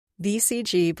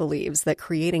BCG believes that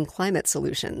creating climate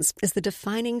solutions is the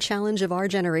defining challenge of our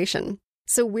generation.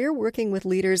 So we're working with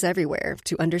leaders everywhere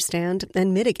to understand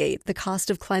and mitigate the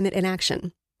cost of climate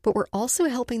inaction. But we're also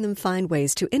helping them find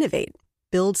ways to innovate,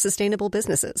 build sustainable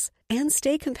businesses, and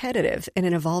stay competitive in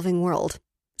an evolving world.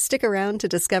 Stick around to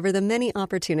discover the many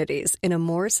opportunities in a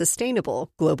more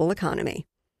sustainable global economy.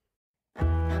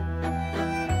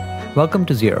 Welcome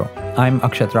to Zero. I'm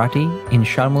Akshat Rati in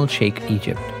Sharm el-Sheikh,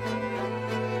 Egypt.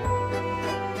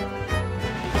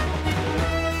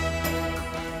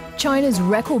 China's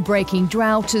record-breaking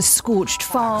drought has scorched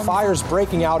farms. Fires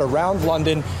breaking out around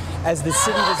London as the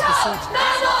city was besieged.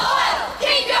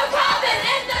 Keep your carbon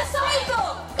in the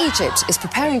cycle! Egypt is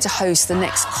preparing to host the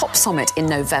next COP summit in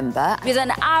November. With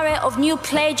an array of new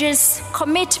pledges,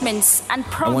 commitments and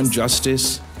promises. I want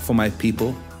justice for my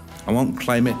people. I want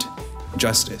climate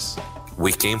justice.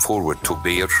 We came forward to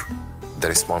bear the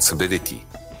responsibility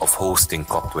of hosting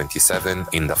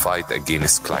COP27 in the fight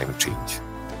against climate change.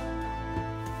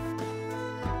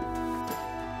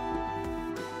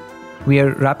 We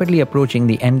are rapidly approaching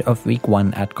the end of week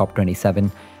one at COP27,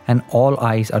 and all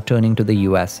eyes are turning to the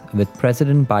US, with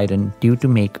President Biden due to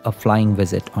make a flying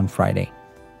visit on Friday.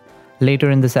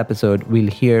 Later in this episode, we'll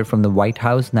hear from the White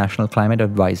House National Climate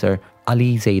Advisor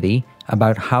Ali Zaidi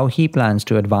about how he plans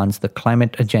to advance the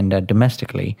climate agenda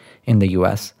domestically in the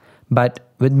US.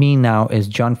 But with me now is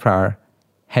John Farrar,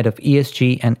 head of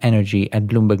ESG and energy at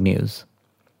Bloomberg News.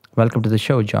 Welcome to the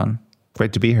show, John.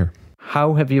 Great to be here.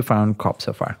 How have you found COP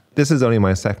so far? This is only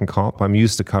my second COP. I'm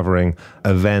used to covering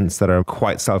events that are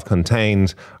quite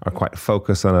self-contained, are quite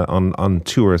focused on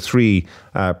two or three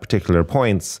particular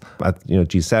points at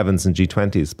G7s and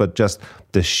G20s. But just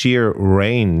the sheer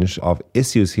range of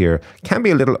issues here can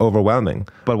be a little overwhelming.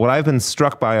 But what I've been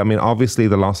struck by, obviously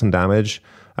the loss and damage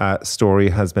story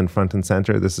has been front and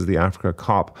center. This is the Africa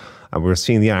COP. We're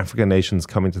seeing the African nations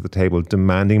coming to the table,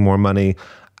 demanding more money.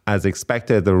 As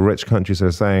expected, the rich countries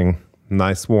are saying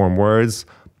nice, warm words.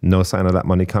 No sign of that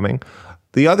money coming.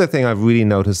 The other thing I've really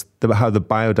noticed about how the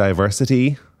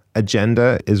biodiversity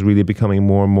agenda is really becoming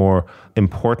more and more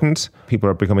important. People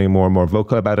are becoming more and more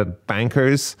vocal about it.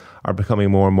 Bankers are becoming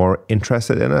more and more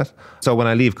interested in it. So when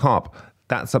I leave COP,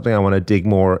 that's something I want to dig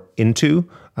more into.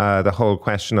 The whole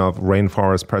question of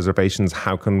rainforest preservations.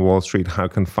 How can Wall Street, how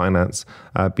can finance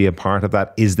be a part of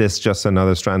that? Is this just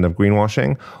another strand of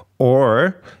greenwashing?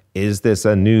 Or is this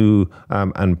a new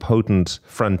and potent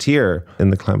frontier in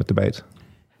the climate debate?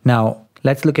 Now,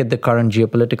 let's look at the current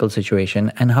geopolitical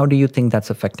situation, and how do you think that's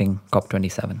affecting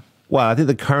COP27? Well, I think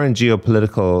the current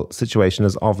geopolitical situation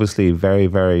is obviously very,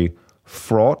 very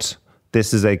fraught.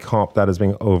 This is a COP that is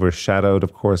being overshadowed,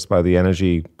 of course, by the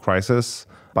energy crisis,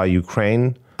 by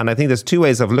Ukraine. And I think there's two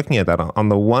ways of looking at that. On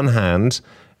the one hand,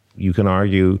 you can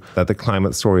argue that the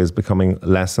climate story is becoming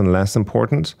less and less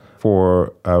important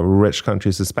for rich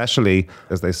countries, especially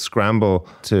as they scramble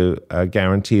to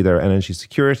guarantee their energy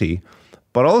security.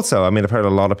 But also, I've heard a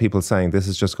lot of people saying this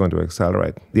is just going to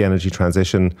accelerate the energy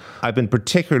transition. I've been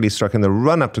particularly struck in the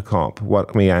run-up to COP,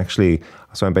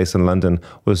 so I'm based in London,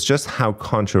 was just how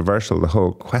controversial the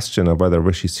whole question of whether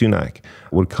Rishi Sunak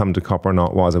would come to COP or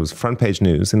not was. It was front-page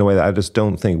news in a way that I just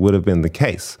don't think would have been the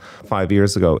case 5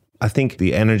 years ago. I think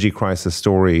the energy crisis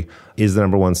story is the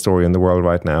number one story in the world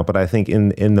right now. But I think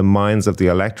in the minds of the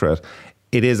electorate,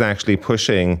 it is actually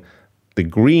pushing the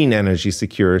green energy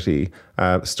security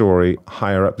story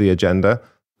higher up the agenda.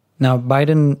 Now,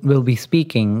 Biden will be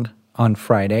speaking on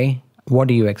Friday. What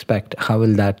do you expect? How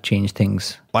will that change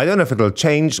things? I don't know if it'll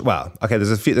change. Well, okay,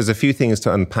 there's a few things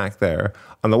to unpack there.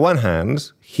 On the one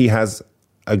hand, he has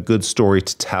a good story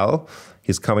to tell.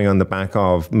 He's coming on the back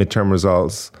of midterm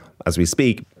results as we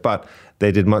speak, but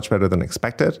they did much better than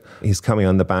expected. He's coming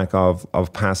on the back of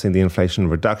passing the Inflation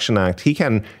Reduction Act. He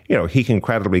can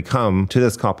credibly come to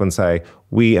this COP and say,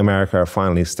 we, America, are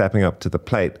finally stepping up to the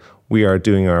plate. We are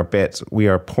doing our bit. We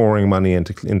are pouring money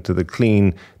into the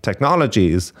clean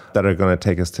technologies that are going to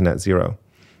take us to net zero.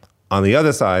 On the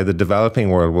other side, the developing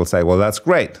world will say, well, that's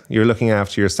great. You're looking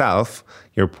after yourself.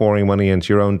 You're pouring money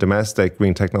into your own domestic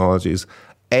green technologies.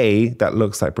 A, that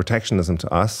looks like protectionism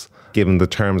to us, given the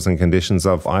terms and conditions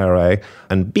of IRA.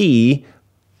 And B,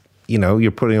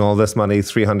 you're putting all this money,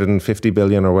 350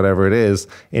 billion or whatever it is,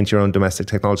 into your own domestic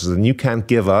technologies. And you can't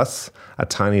give us a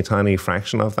tiny, tiny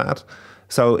fraction of that.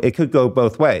 So it could go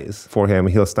both ways for him.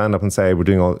 He'll stand up and say, we're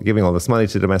giving all this money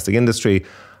to domestic industry.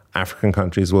 African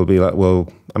countries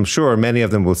I'm sure many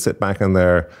of them will sit back in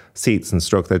their seats and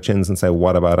stroke their chins and say,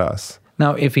 what about us?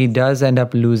 Now, if he does end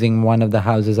up losing one of the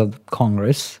houses of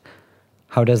Congress,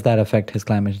 how does that affect his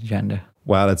climate agenda?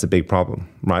 well, it's a big problem,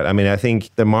 right? I mean, I think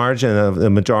the margin of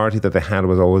the majority that they had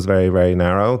was always very, very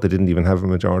narrow. They didn't even have a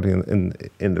majority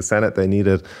in the Senate. They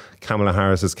needed Kamala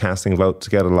Harris's casting vote to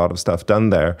get a lot of stuff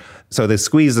done there. So they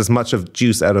squeezed as much of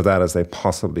juice out of that as they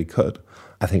possibly could.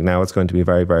 I think now it's going to be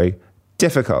very, very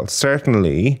difficult.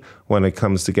 Certainly when it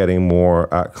comes to getting more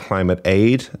climate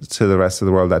aid to the rest of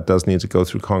the world that does need to go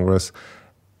through Congress,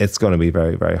 it's going to be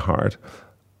very, very hard.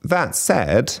 That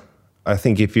said, I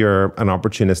think if you're an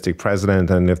opportunistic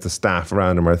president and if the staff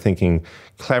around him are thinking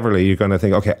cleverly, you're going to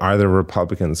think, okay, are there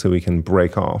Republicans who we can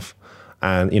break off?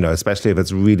 And, especially if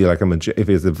it's really like if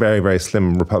it's a very, very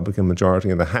slim Republican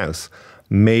majority in the House,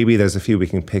 maybe there's a few we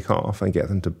can pick off and get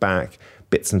them to back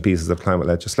bits and pieces of climate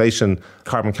legislation.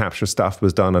 Carbon capture stuff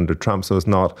was done under Trump, so it's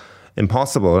not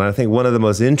impossible. And I think one of the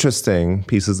most interesting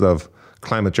pieces of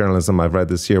climate journalism I've read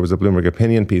this year was a Bloomberg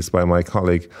opinion piece by my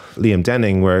colleague Liam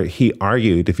Denning, where he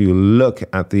argued if you look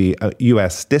at the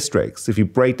US districts, if you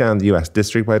break down the US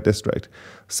district by district,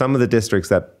 some of the districts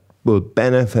that will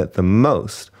benefit the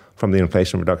most from the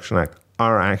Inflation Reduction Act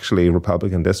are actually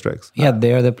Republican districts. Yeah,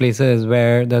 they're the places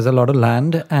where there's a lot of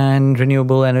land, and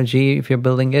renewable energy, if you're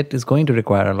building it, is going to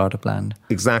require a lot of land.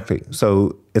 Exactly.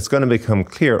 So it's going to become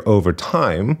clear over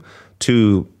time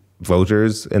to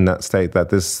voters in that state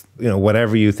that this,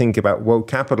 whatever you think about woke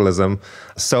capitalism,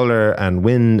 solar and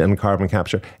wind and carbon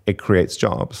capture, it creates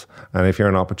jobs. And if you're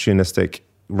an opportunistic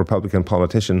Republican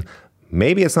politician,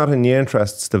 maybe it's not in your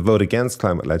interests to vote against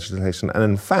climate legislation. And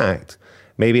in fact,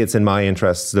 maybe it's in my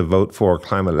interests to vote for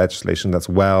climate legislation that's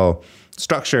well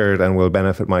structured and will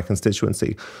benefit my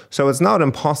constituency. So it's not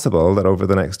impossible that over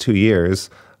the next 2 years,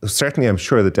 certainly I'm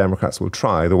sure the Democrats will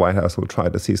try, the White House will try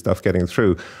to see stuff getting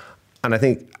through. And I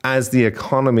think as the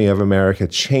economy of America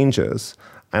changes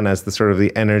and as the sort of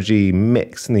the energy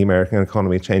mix in the American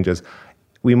economy changes,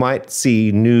 we might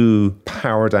see new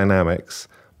power dynamics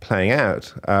playing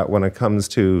out when it comes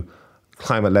to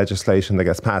climate legislation that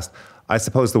gets passed. I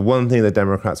suppose the one thing that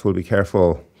Democrats will be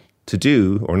careful to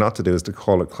do or not to do is to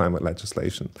call it climate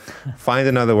legislation. Find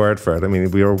another word for it. I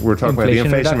mean, we're talking about the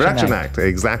Inflation Reduction Act.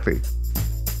 Exactly.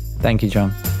 Thank you,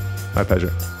 John. My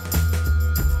pleasure.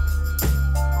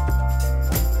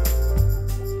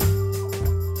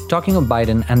 Talking of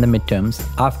Biden and the midterms,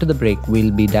 after the break,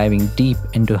 we'll be diving deep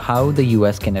into how the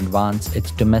US can advance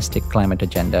its domestic climate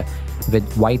agenda with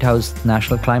White House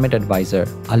National Climate Advisor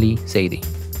Ali Zaidi.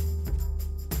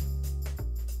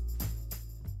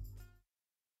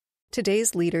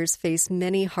 Today's leaders face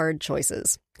many hard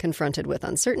choices, confronted with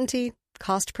uncertainty,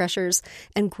 cost pressures,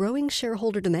 and growing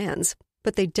shareholder demands.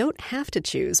 But they don't have to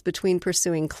choose between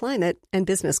pursuing climate and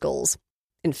business goals.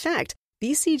 In fact,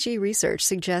 BCG research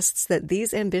suggests that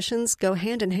these ambitions go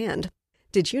hand in hand.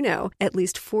 Did you know at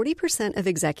least 40% of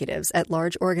executives at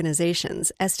large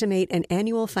organizations estimate an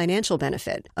annual financial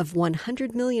benefit of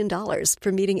 $100 million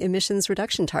for meeting emissions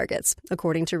reduction targets,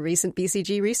 according to recent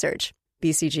BCG research?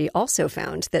 BCG also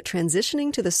found that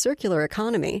transitioning to the circular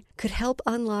economy could help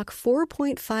unlock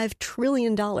 $4.5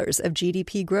 trillion of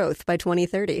GDP growth by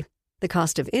 2030. The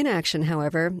cost of inaction,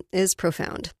 however, is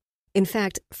profound. In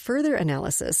fact, further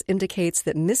analysis indicates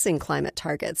that missing climate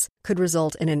targets could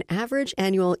result in an average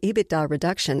annual EBITDA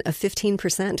reduction of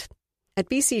 15%. At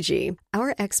BCG,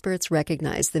 our experts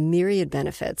recognize the myriad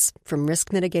benefits, from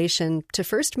risk mitigation to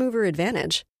first-mover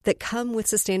advantage, that come with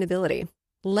sustainability.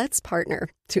 Let's partner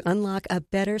to unlock a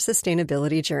better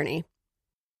sustainability journey.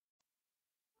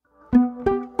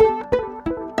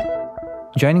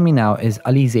 Joining me now is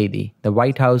Ali Zaidi, the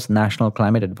White House National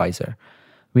Climate Advisor.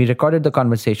 We recorded the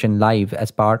conversation live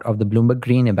as part of the Bloomberg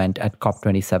Green event at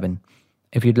COP27.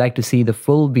 If you'd like to see the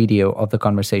full video of the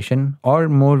conversation or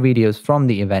more videos from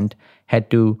the event, head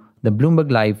to the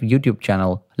Bloomberg Live YouTube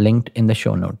channel linked in the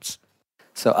show notes.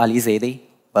 So Ali Zaidi,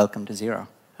 welcome to Zero.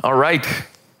 All right.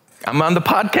 I'm on the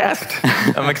podcast.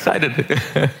 I'm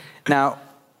excited. Now,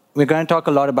 we're going to talk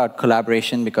a lot about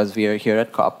collaboration because we are here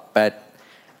at COP, but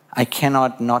I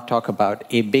cannot not talk about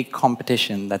a big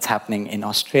competition that's happening in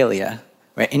Australia,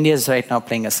 where India is right now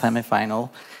playing a semifinal,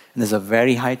 and there's a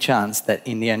very high chance that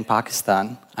India and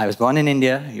Pakistan, I was born in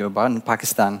India, you were born in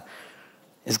Pakistan,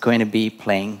 is going to be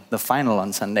playing the final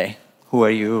on Sunday. Who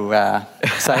are you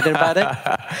excited about it?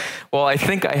 Well, I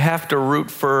think I have to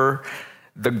root for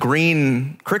the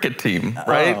green cricket team,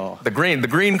 right? Oh. The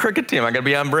green cricket team. I got to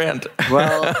be on brand.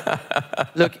 Well,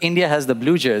 look, India has the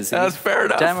blue jersey. That's fair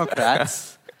enough.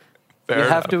 Democrats. Fair you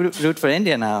enough. have to root for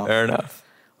India now. Fair enough.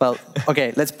 Well,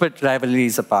 okay, let's put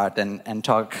rivalries apart and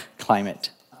talk climate.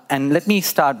 And let me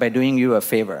start by doing you a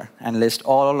favor and list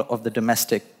all of the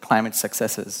domestic climate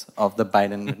successes of the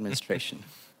Biden administration.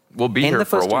 We'll be here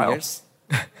for a while. Years,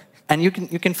 and you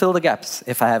can fill the gaps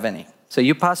if I have any. So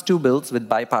you passed 2 bills with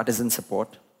bipartisan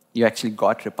support. You actually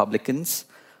got Republicans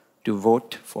to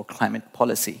vote for climate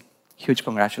policy. Huge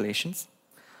congratulations.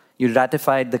 You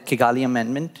ratified the Kigali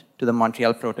Amendment to the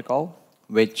Montreal Protocol,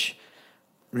 which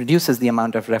reduces the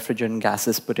amount of refrigerant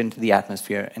gases put into the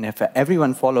atmosphere. And if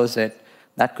everyone follows it,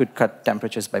 that could cut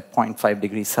temperatures by 0.5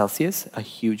 degrees Celsius, a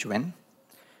huge win.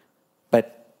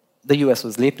 But the US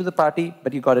was late to the party,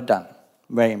 but you got it done.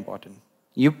 Very important.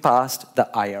 You passed the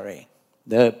IRA,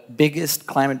 the biggest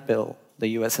climate bill the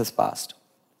US has passed,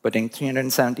 putting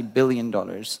 $370 billion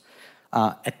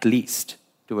at least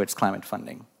towards climate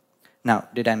funding. Now,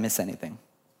 did I miss anything?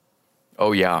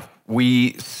 Oh, yeah.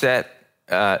 We set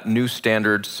new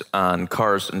standards on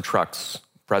cars and trucks.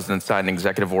 President signed an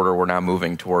executive order. We're now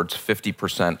moving towards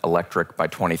 50% electric by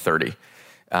 2030.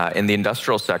 In the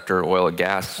industrial sector, oil and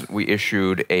gas, we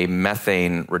issued a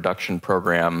methane reduction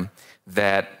program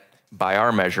that, by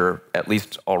our measure, at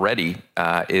least already,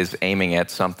 is aiming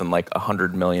at something like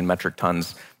 100 million metric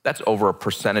tons. That's over a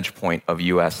percentage point of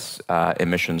U.S.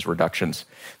 Emissions reductions.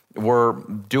 We're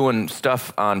doing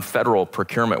stuff on federal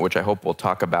procurement, which I hope we'll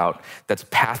talk about, that's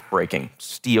path-breaking.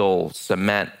 Steel,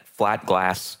 cement, flat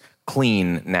glass,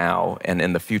 clean now and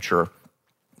in the future.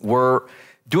 We're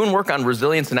doing work on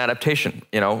resilience and adaptation.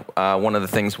 One of the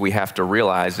things we have to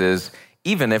realize is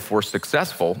even if we're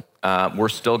successful, we're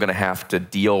still going to have to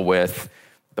deal with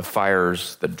the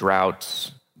fires, the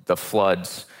droughts, the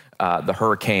floods, the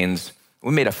hurricanes.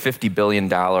 We made a $50 billion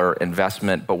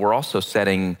investment, but we're also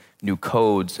setting new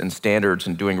codes and standards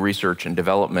and doing research and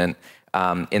development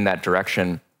in that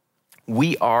direction.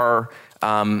 We are,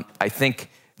 I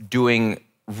think, doing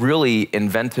really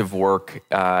inventive work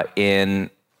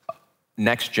in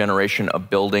next generation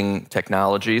of building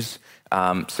technologies,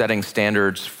 setting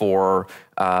standards for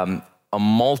a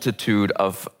multitude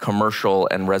of commercial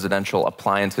and residential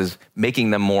appliances, making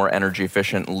them more energy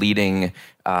efficient, leading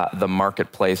the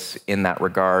marketplace in that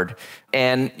regard.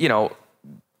 And,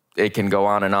 it can go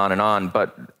on and on and on,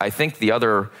 but I think the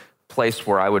other place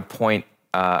where I would point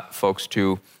folks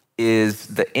to is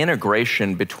the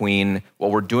integration between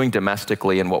what we're doing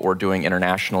domestically and what we're doing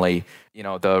internationally.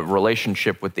 The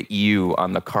relationship with the EU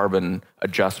on the carbon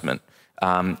adjustment,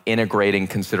 integrating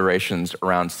considerations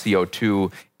around CO2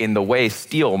 in the way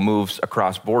steel moves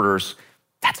across borders,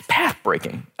 that's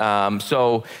path-breaking.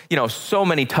 So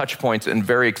many touch points, and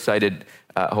very excited,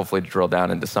 hopefully, to drill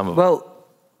down into some of them. Well,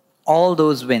 all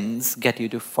those wins get you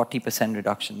to 40%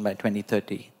 reduction by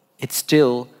 2030. It's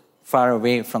still far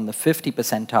away from the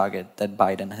 50% target that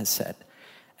Biden has set.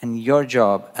 And your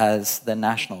job as the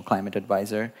National Climate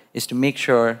Advisor is to make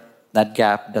sure that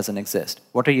gap doesn't exist.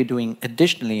 What are you doing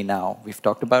additionally now? We've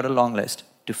talked about a long list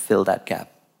to fill that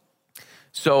gap.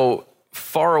 So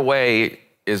far away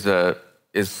is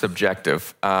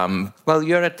subjective. Well,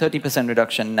 you're at 30%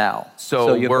 reduction now.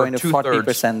 So you're going to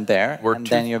 40% there, and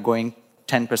then you're going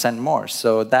 10% more.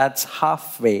 So that's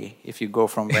halfway if you go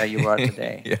from where you are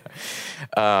today. Yeah.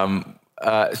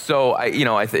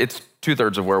 It's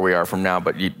 2/3 of where we are from now,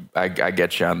 but I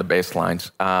get you on the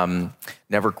baselines.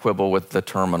 Never quibble with the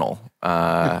terminal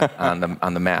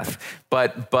on the math.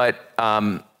 But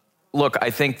look, I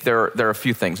think there are a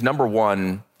few things. Number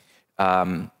one,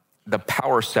 the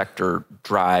power sector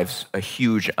drives a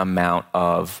huge amount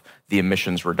of the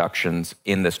emissions reductions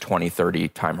in this 2030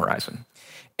 time horizon.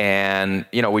 And,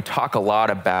 we talk a lot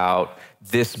about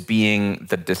this being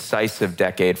the decisive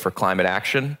decade for climate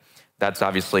action. That's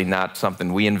obviously not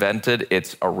something we invented.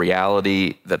 It's a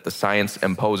reality that the science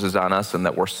imposes on us and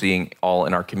that we're seeing all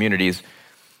in our communities.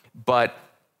 But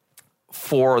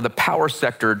for the power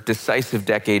sector, decisive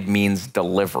decade means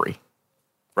delivery,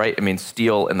 right? It means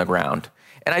steel in the ground.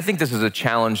 And I think this is a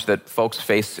challenge that folks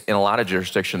face in a lot of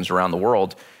jurisdictions around the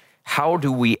world. How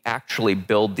do we actually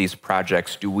build these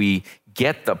projects? Do we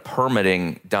get the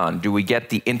permitting done? Do we get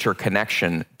the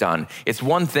interconnection done? It's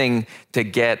one thing to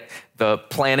get the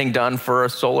planning done for a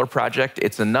solar project.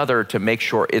 It's another to make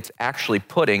sure it's actually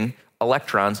putting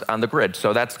electrons on the grid.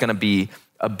 So that's going to be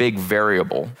a big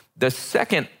variable. The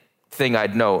second thing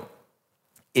I'd note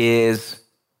is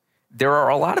there are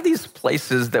a lot of these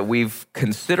places that we've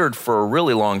considered for a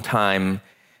really long time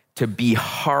to be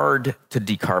hard to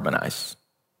decarbonize,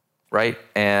 right?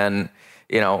 And,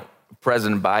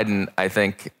 President Biden, I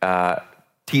think,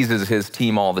 teases his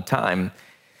team all the time.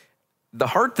 The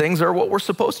hard things are what we're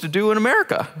supposed to do in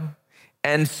America.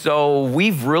 And so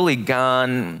we've really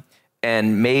gone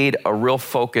and made a real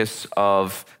focus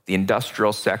of the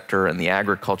industrial sector and the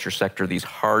agriculture sector, these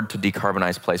hard to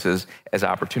decarbonize places, as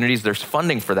opportunities. There's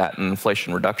funding for that in the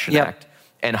Inflation Reduction Act,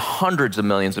 and hundreds of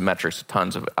millions of metric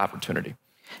tons of opportunity.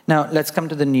 Now, let's come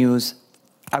to the news.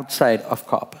 outside of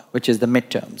COP, which is the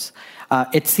midterms.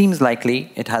 It seems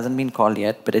likely, it hasn't been called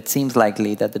yet, but it seems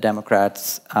likely that the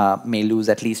Democrats may lose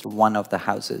at least one of the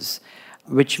houses,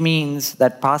 which means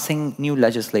that passing new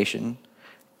legislation,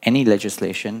 any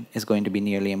legislation, is going to be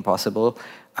nearly impossible.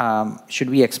 Should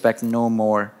we expect no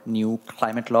more new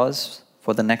climate laws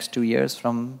for the next 2 years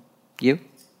from you?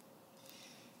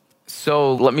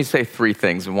 So let me say three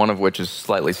things, one of which is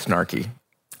slightly snarky.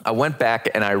 I went back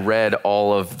and I read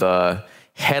all of the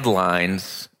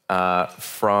headlines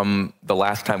from the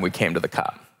last time we came to the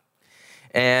COP.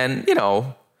 And, you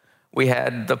know, we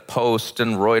had the Post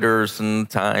and Reuters and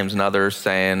Times and others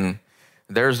saying,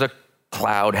 there's a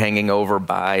cloud hanging over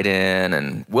Biden,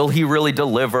 and will he really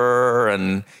deliver?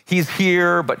 And he's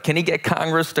here, but can he get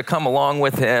Congress to come along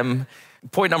with him?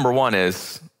 Point number one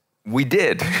is, we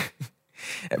did.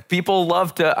 People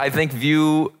love to, I think,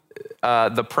 view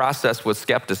the process with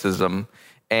skepticism,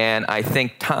 and I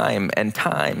think time and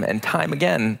time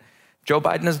again, Joe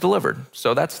Biden has delivered.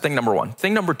 So that's thing number one.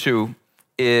 Thing number two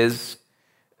is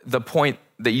the point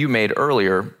that you made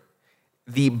earlier,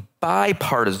 the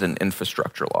bipartisan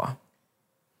infrastructure law.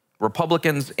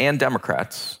 Republicans and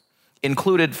Democrats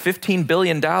included $15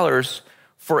 billion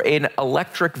for an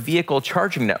electric vehicle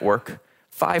charging network,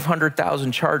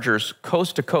 500,000 chargers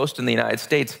coast to coast in the United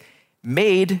States,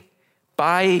 made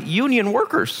by union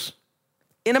workers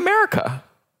in America,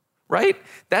 right?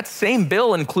 That same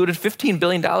bill included $15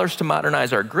 billion to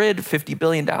modernize our grid, $50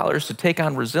 billion to take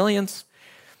on resilience.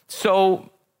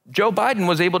 So Joe Biden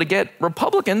was able to get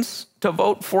Republicans to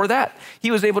vote for that.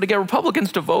 He was able to get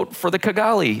Republicans to vote for the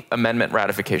Kigali Amendment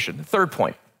ratification. Third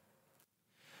point,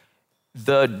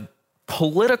 the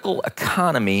political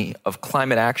economy of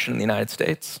climate action in the United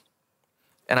States,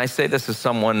 and I say this as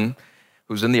someone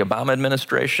who's in the Obama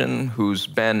administration, who's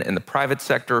been in the private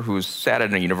sector, who's sat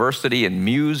at a university and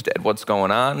mused at what's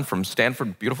going on, from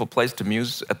Stanford, beautiful place to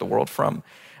muse at the world from.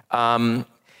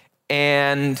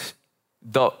 And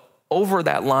over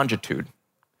that longitude,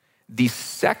 the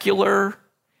secular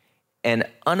and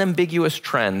unambiguous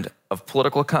trend of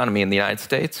political economy in the United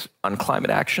States on climate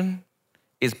action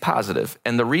is positive.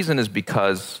 And the reason is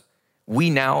because we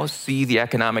now see the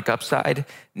economic upside,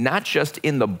 not just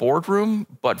in the boardroom,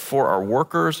 but for our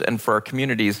workers and for our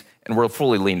communities, and we're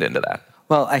fully leaned into that.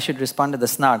 Well, I should respond to the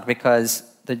snark, because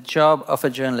the job of a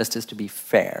journalist is to be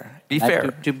fair. Be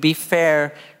fair. To be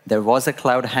fair, there was a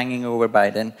cloud hanging over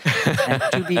Biden. And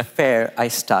to be fair, I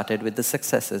started with the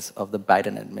successes of the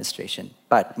Biden administration.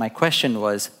 But my question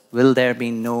was, will there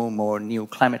be no more new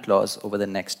climate laws over the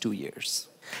next 2 years?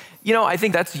 You know, I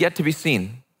think that's yet to be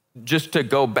seen. Just to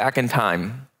go back in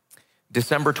time,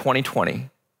 December 2020,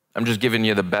 I'm just giving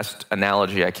you the best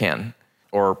analogy I can,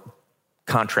 or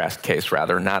contrast case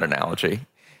rather, not analogy.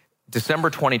 December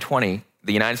 2020,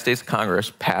 the United States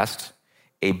Congress passed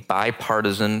a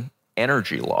bipartisan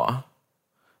energy law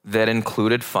that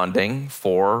included funding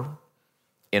for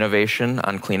innovation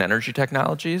on clean energy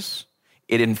technologies.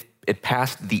 It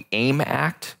passed the AIM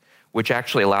Act, which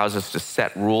actually allows us to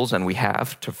set rules, and we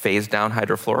have, to phase down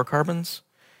hydrofluorocarbons.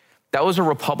 That was a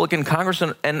Republican Congress,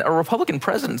 and a Republican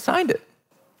president signed it.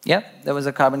 Yep, there was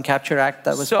a Carbon Capture Act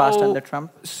that was passed under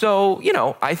Trump. So, you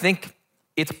know, I think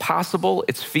it's possible,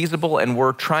 it's feasible, and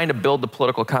we're trying to build the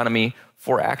political economy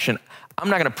for action. I'm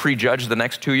not going to prejudge the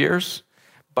next 2 years,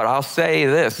 but I'll say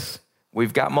this: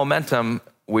 we've got momentum,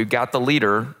 we've got the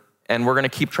leader, and we're going to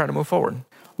keep trying to move forward.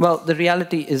 Well, the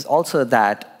reality is also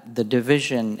that the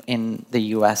division in the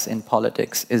US in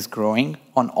politics is growing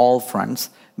on all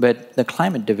fronts, but the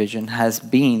climate division has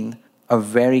been a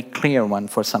very clear one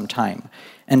for some time.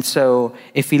 And so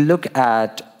if we look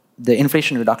at the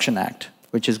Inflation Reduction Act,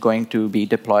 which is going to be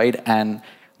deployed and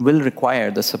will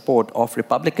require the support of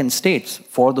Republican states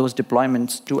for those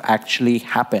deployments to actually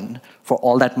happen, for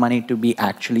all that money to be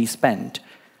actually spent,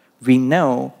 we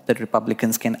know that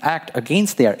Republicans can act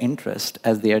against their interest,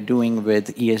 as they are doing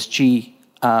with ESG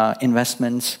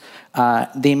investments.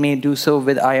 They may do so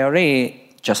with IRA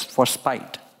just for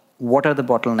spite. What are the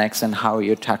bottlenecks, and how are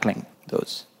you tackling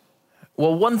those?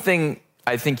 Well, one thing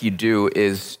I think you do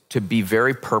is to be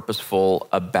very purposeful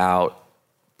about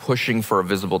pushing for a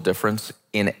visible difference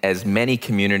in as many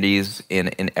communities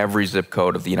in every zip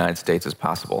code of the United States as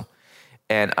possible.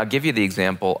 And I'll give you the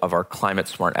example of our Climate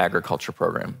Smart Agriculture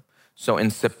program. So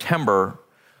in September,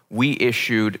 we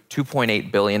issued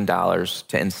 $2.8 billion to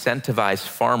incentivize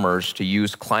farmers to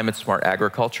use climate smart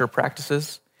agriculture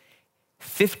practices.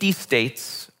 50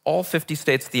 states, all 50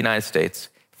 states of the United States,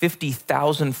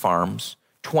 50,000 farms,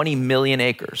 20 million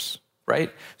acres,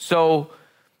 right? So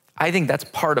I think that's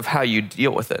part of how you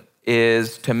deal with it,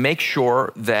 is to make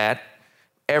sure that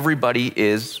everybody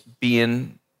is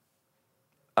being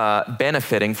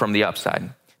benefiting from the upside.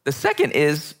 The second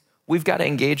is we've got to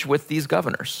engage with these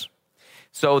governors.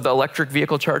 So the electric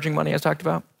vehicle charging money I talked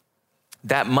about,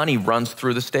 that money runs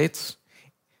through the states.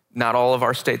 Not all of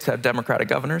our states have Democratic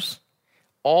governors.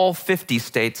 All 50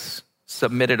 states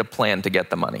submitted a plan to get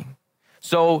the money.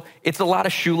 So it's a lot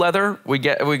of shoe leather. We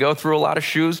go through a lot of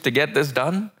shoes to get this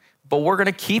done, but we're going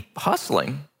to keep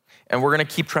hustling and we're going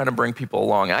to keep trying to bring people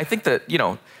along. And I think that,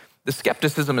 the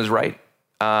skepticism is right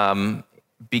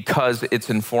because it's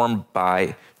informed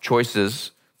by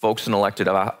choices folks in elected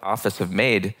office have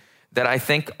made that I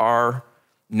think are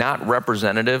not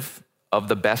representative of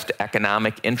the best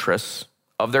economic interests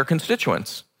of their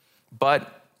constituents.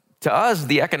 But to us,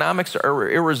 the economics are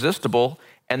irresistible,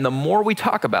 and the more we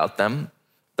talk about them,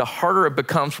 the harder it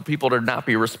becomes for people to not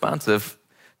be responsive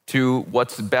to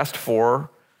what's best for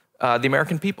the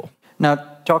American people. Now,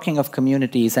 talking of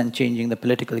communities and changing the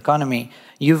political economy,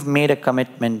 you've made a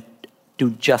commitment to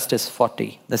Justice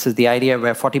 40. This is the idea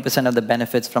where 40% of the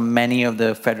benefits from many of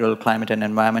the federal climate and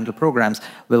environmental programs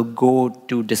will go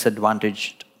to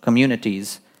disadvantaged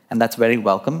communities, and that's very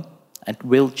welcome. It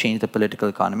will change the political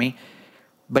economy.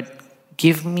 But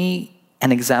give me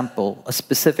an example, a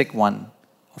specific one,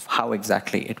 of how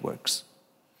exactly it works.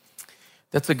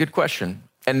 That's a good question.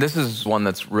 And this is one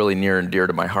that's really near and dear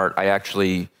to my heart. I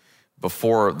actually,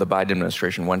 before the Biden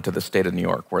administration, went to the state of New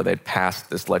York where they'd passed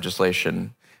this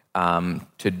legislation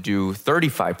to do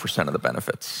 35% of the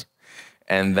benefits.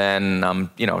 And then I'm,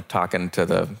 talking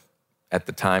to at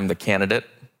the time, the candidate,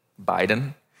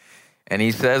 Biden, and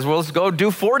he says, well, let's go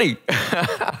do 40.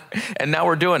 And now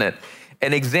we're doing it.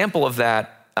 An example of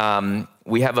that,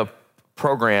 we have a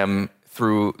program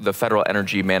through the Federal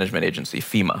Energy Management Agency,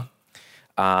 FEMA.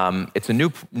 It's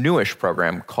a newish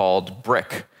program called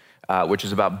BRIC, which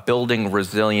is about building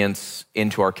resilience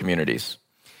into our communities.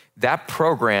 That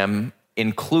program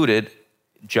included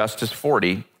Justice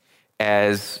 40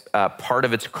 as part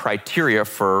of its criteria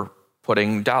for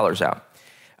putting dollars out.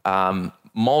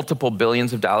 Multiple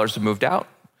billions of dollars have moved out,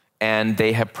 and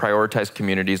they have prioritized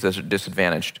communities that are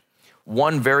disadvantaged.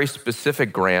 One very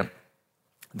specific grant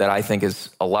that I think is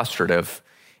illustrative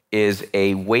is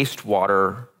a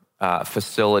wastewater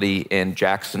facility in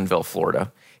Jacksonville,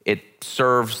 Florida. It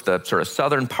serves the sort of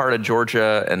southern part of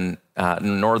Georgia and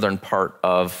northern part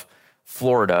of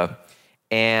Florida.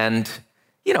 And,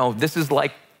 this is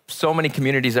like so many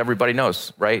communities everybody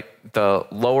knows, right? The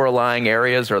lower lying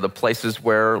areas are the places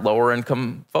where lower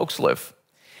income folks live.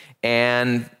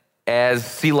 And as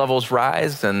sea levels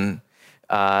rise and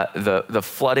the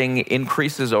flooding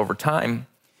increases over time,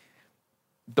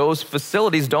 those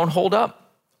facilities don't hold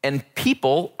up. And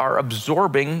people are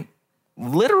absorbing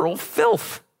literal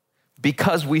filth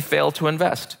because we fail to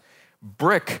invest.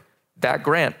 BRIC, that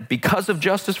grant, because of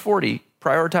Justice 40,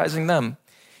 prioritizing them,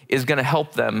 is going to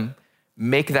help them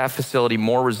make that facility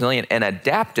more resilient and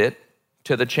adapt it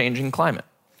to the changing climate.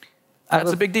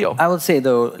 That's a big deal. I would say,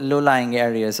 though, low-lying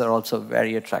areas are also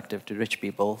very attractive to rich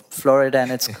people. Florida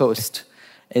and its coast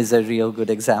is a real good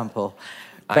example.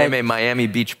 But I am a Miami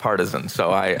Beach partisan,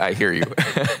 so I hear you.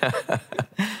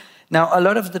 Now, a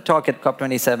lot of the talk at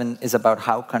COP27 is about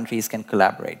how countries can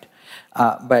collaborate.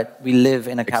 But we live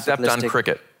in a capitalistic... Except on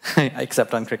cricket.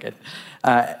 Except on cricket.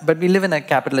 But we live in a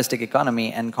capitalistic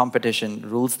economy, and competition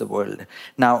rules the world.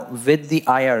 Now, with the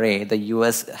IRA, the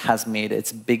US has made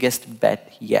its biggest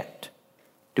bet yet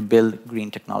to build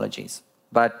green technologies.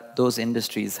 But those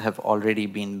industries have already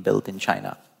been built in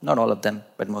China. Not all of them,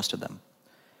 but most of them.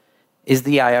 Is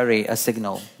the IRA a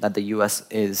signal that the US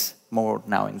is more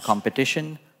now in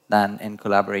competition than in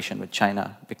collaboration with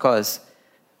China? Because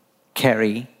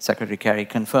Secretary Kerry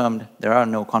confirmed there are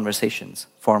no conversations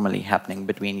formally happening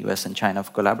between US and China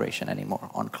of collaboration anymore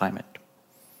on climate.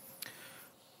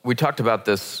 We talked about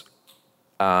this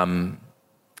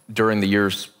during the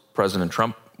years President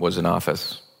Trump was in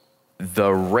office.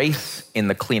 The race in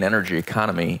the clean energy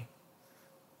economy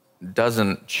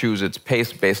doesn't choose its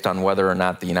pace based on whether or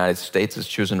not the United States is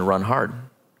choosing to run hard.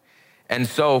 And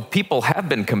so people have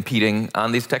been competing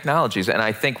on these technologies. And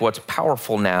I think what's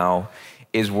powerful now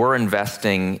is we're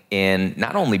investing in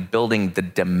not only building the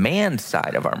demand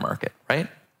side of our market, right?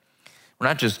 We're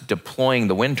not just deploying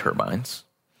the wind turbines.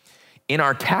 In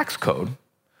our tax code,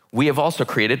 we have also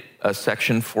created a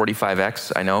Section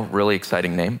 45X, I know, really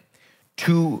exciting name,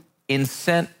 to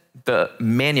incent the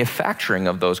manufacturing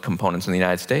of those components in the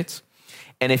United States.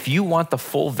 And if you want the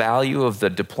full value of the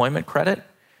deployment credit,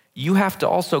 you have to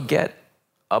also get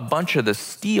a bunch of the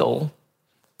steel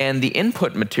and the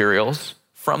input materials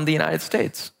from the United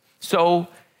States. So,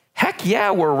 heck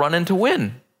yeah, we're running to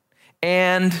win.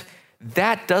 And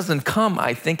that doesn't come,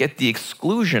 I think, at the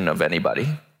exclusion of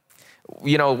anybody.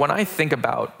 You know, when I think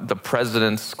about the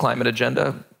president's climate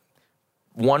agenda,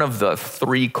 one of the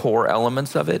three core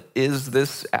elements of it is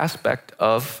this aspect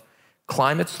of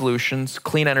climate solutions,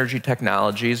 clean energy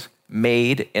technologies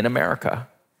made in America.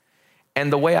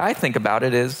 And the way I think about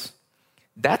it is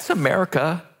that's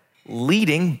America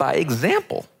leading by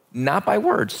example, not by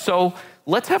words. So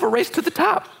let's have a race to the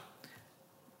top.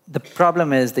 The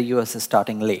problem is the US is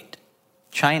starting late.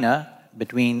 China,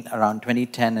 between around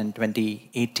 2010 and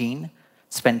 2018,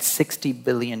 spent $60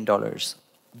 billion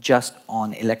just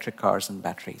on electric cars and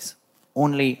batteries,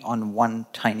 only on one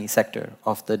tiny sector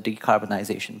of the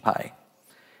decarbonization pie.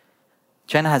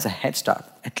 China has a head start,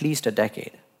 at least a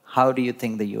decade. How do you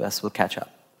think the US will catch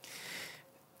up?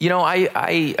 You know,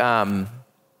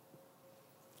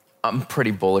 I'm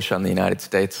pretty bullish on the United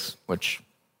States, which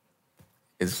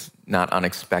is not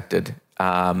unexpected.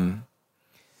 I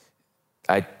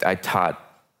taught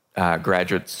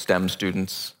graduate STEM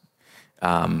students.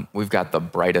 We've got the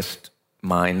brightest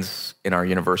minds in our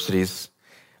universities.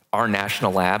 Our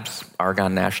national labs,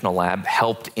 Argonne National Lab,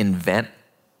 helped invent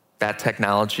that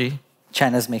technology.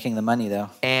 China's making the money, though.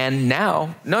 And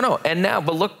now,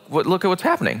 but look at what's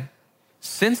happening.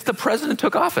 Since the president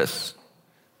took office,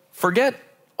 forget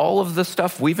all of the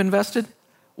stuff we've invested,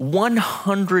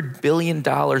 $100 billion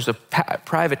of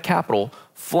private capital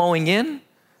flowing in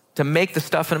to make the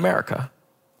stuff in America,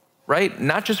 right?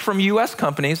 Not just from US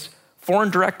companies, foreign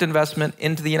direct investment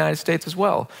into the United States as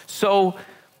well. So,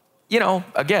 you know,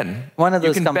 again,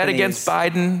 you can bet against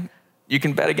Biden, you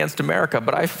can bet against America,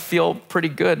 but I feel pretty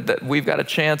good that we've got a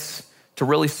chance to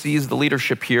really seize the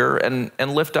leadership here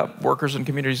and lift up workers and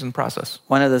communities in the process.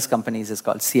 One of those companies is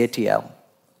called CATL.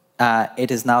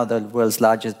 It is now the world's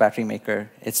largest battery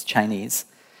maker. It's Chinese.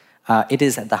 It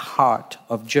is at the heart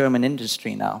of German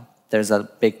industry now. There's a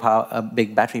big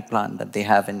battery plant that they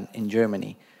have in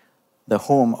Germany, the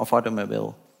home of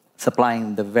automobile,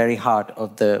 supplying the very heart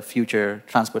of the future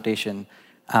transportation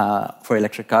for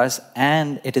electric cars,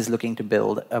 and it is looking to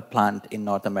build a plant in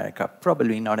North America,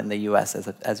 probably not in the US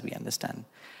as we understand.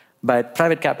 But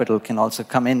private capital can also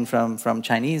come in from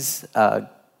Chinese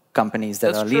companies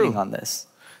that are leading on this.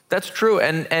 That's true,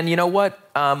 and you know what?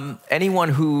 Anyone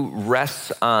who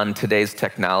rests on today's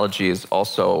technology is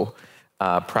also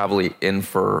probably in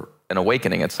for an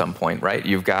awakening at some point, right?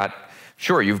 You've got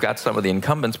some of the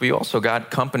incumbents, but you also got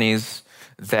companies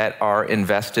that are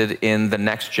invested in the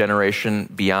next generation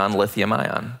beyond lithium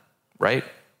ion, right?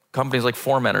 Companies like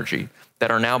Form Energy that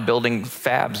are now building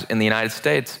fabs in the United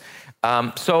States.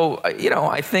 So, you know,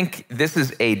 I think this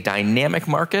is a dynamic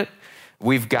market.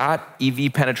 We've got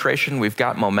EV penetration, we've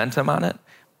got momentum on it,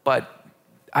 but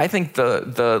I think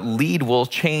the lead will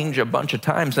change a bunch of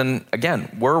times. And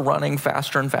again, we're running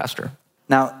faster and faster.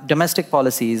 Now, domestic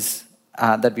policies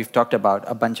that we've talked about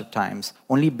a bunch of times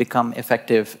only become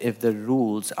effective if the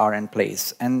rules are in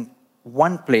place. And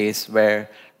one place where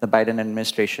the Biden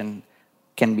administration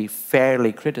can be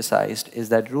fairly criticized is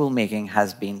that rulemaking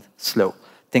has been slow.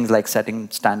 Things like setting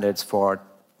standards for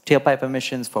tailpipe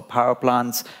emissions, for power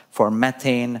plants, for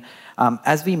methane.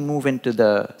 As we move into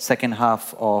the second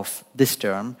half of this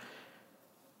term,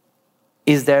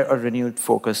 is there a renewed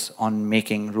focus on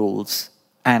making rules?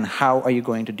 And how are you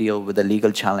going to deal with the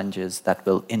legal challenges that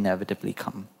will inevitably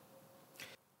come?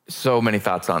 So many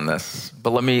thoughts on this, but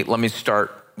let me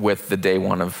start with the day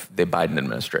one of the Biden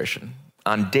administration.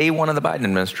 On day one of the Biden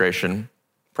administration,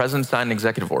 the president signed an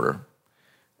executive order,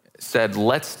 said,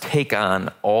 let's take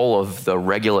on all of the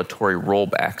regulatory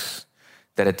rollbacks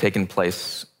that had taken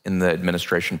place in the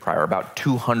administration prior, about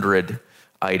 200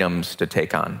 items to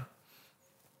take on.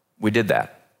 We did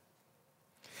that.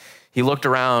 He looked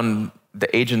around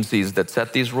the agencies that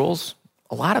set these rules.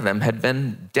 A lot of them had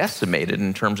been decimated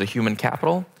in terms of human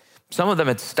capital. Some of them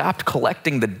had stopped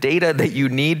collecting the data that you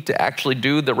need to actually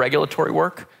do the regulatory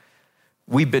work.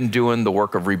 We've been doing the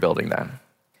work of rebuilding that.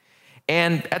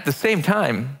 And at the same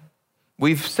time,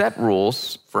 we've set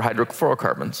rules for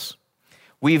hydrofluorocarbons.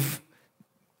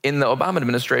 In the Obama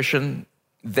administration,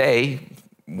 they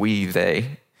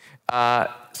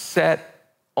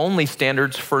set only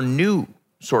standards for new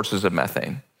sources of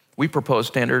methane. We propose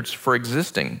standards for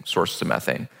existing sources of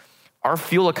methane. Our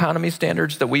fuel economy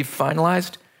standards that we've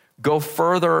finalized go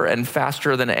further and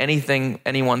faster than anything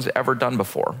anyone's ever done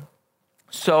before.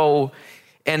 So,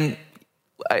 and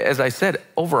as I said,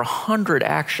 over 100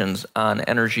 actions on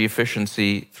energy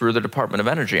efficiency through the Department of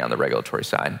Energy on the regulatory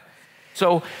side.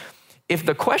 So if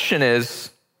the question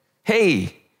is,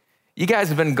 hey, you guys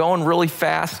have been going really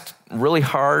fast, really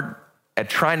hard at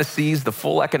trying to seize the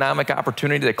full economic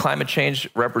opportunity that climate change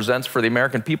represents for the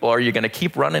American people, are you going to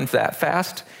keep running that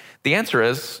fast? The answer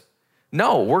is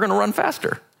no, we're going to run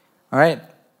faster. All right.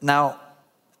 Now,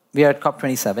 we are at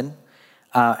COP27,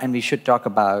 and we should talk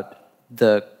about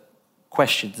the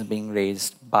questions being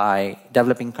raised by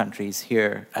developing countries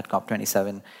here at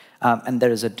COP27. And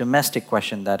there is a domestic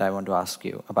question that I want to ask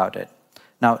you about it.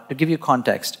 Now, to give you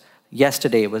context,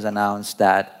 yesterday it was announced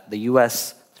that the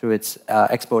US, through its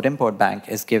Export-Import Bank,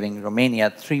 is giving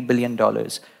Romania $3 billion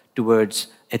towards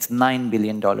its $9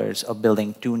 billion of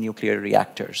building 2 nuclear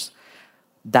reactors.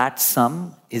 That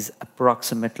sum is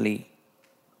approximately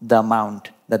the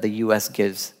amount that the US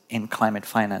gives in climate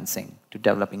financing to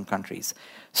developing countries.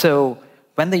 So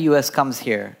when the US comes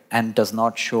here and does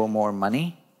not show more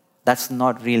money, that's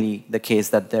not really the case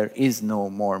that there is no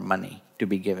more money to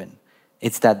be given.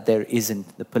 It's that there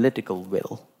isn't the political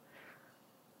will.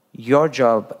 Your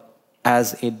job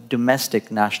as a domestic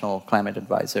national climate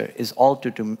advisor is also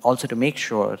to make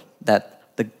sure that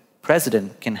the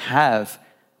president can have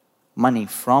money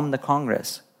from the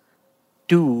Congress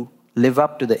to live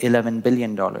up to the $11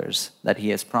 billion that he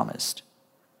has promised.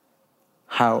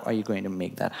 How are you going to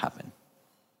make that happen?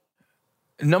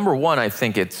 Number one, I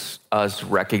think it's us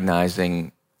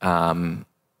recognizing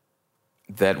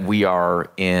that we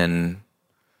are in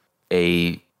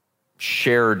a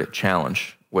shared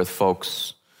challenge with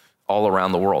folks all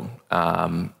around the world,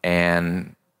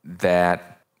 and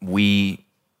that we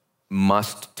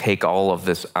must take all of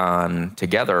this on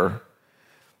together.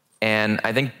 And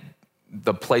I think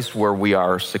the place where we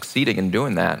are succeeding in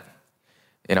doing that,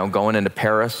 going into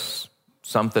Paris,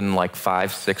 something like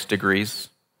 5-6 degrees,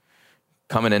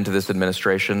 coming into this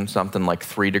administration, something like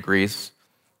 3 degrees,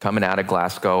 coming out of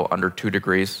Glasgow, under 2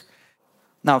 degrees.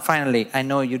 Now, finally, I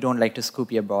know you don't like to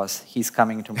scoop your boss. He's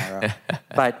coming tomorrow.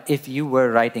 But if you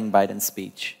were writing Biden's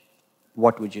speech,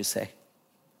 what would you say?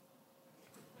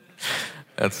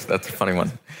 That's a funny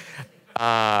one.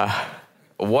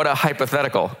 What a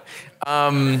hypothetical.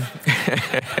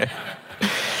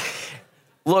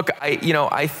 Look,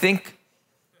 I think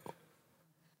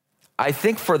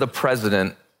for the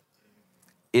president,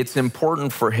 it's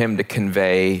important for him to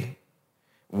convey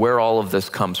where all of this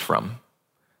comes from,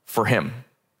 for him.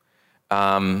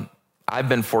 I've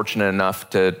been fortunate enough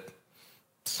to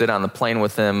sit on the plane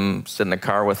with him, sit in the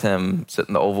car with him, sit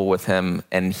in the Oval with him,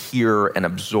 and hear and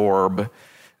absorb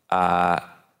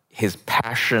his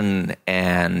passion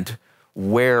and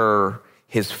where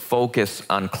his focus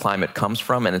on climate comes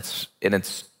from, and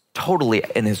it's totally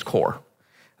in his core.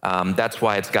 That's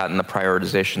why it's gotten the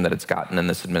prioritization that it's gotten in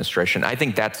this administration. I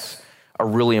think that's a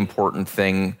really important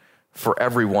thing for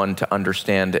everyone to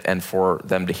understand and for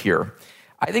them to hear.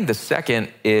 I think the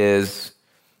second is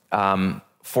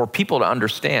for people to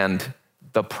understand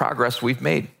the progress we've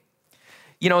made.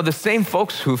 The same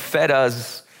folks who fed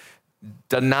us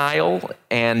denial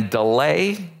and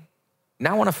delay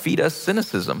now want to feed us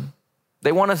cynicism.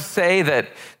 They want to say that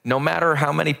no matter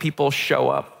how many people show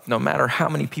up, no matter how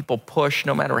many people push,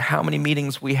 no matter how many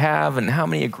meetings we have and how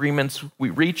many agreements we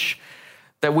reach,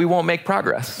 that we won't make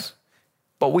progress.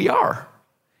 But we are.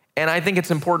 And I think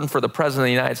it's important for the President of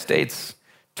the United States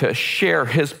to share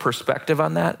his perspective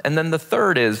on that. And then the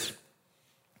third is,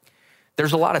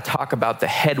 there's a lot of talk about the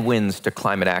headwinds to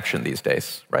climate action these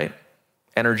days, right?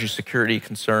 Energy security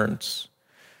concerns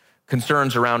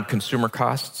around consumer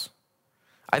costs.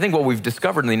 I think what we've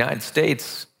discovered in the United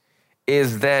States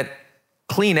is that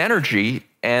clean energy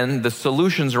and the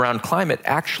solutions around climate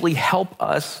actually help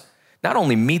us not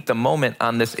only meet the moment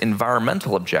on this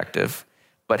environmental objective,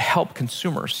 but help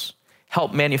consumers,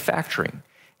 help manufacturing,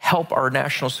 help our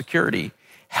national security,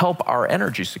 help our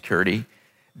energy security.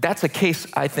 That's a case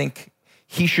I think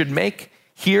he should make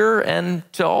here and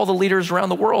to all the leaders around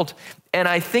the world. And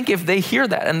I think if they hear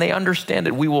that and they understand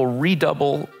it, we will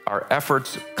redouble our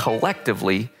efforts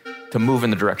collectively to move in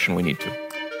the direction we need to.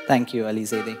 Thank you, Ali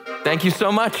Zaidi. Thank you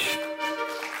so much.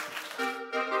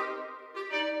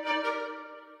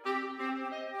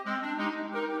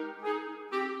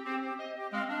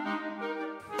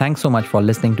 Thanks so much for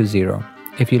listening to Zero.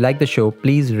 If you like the show,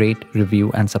 please rate,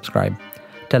 review, and subscribe.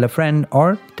 Tell a friend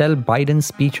or tell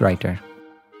Biden's speechwriter.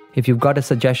 If you've got a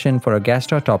suggestion for a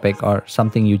guest or topic or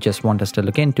something you just want us to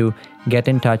look into, get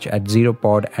in touch at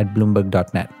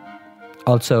zeropod@bloomberg.net.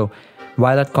 Also,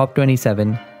 while at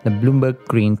COP27, the Bloomberg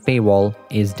Green paywall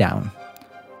is down.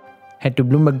 Head to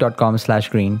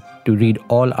bloomberg.com/green to read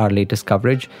all our latest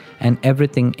coverage and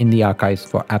everything in the archives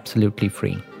for absolutely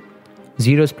free.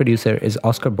 Zero's producer is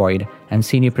Oscar Boyd and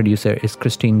senior producer is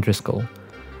Christine Driscoll.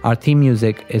 Our theme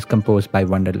music is composed by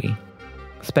Wonderly.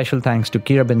 Special thanks to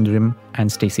Kira Bindrim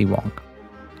and Stacey Wong.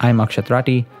 I'm Akshat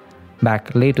Rati,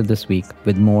 back later this week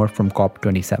with more from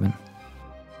COP27.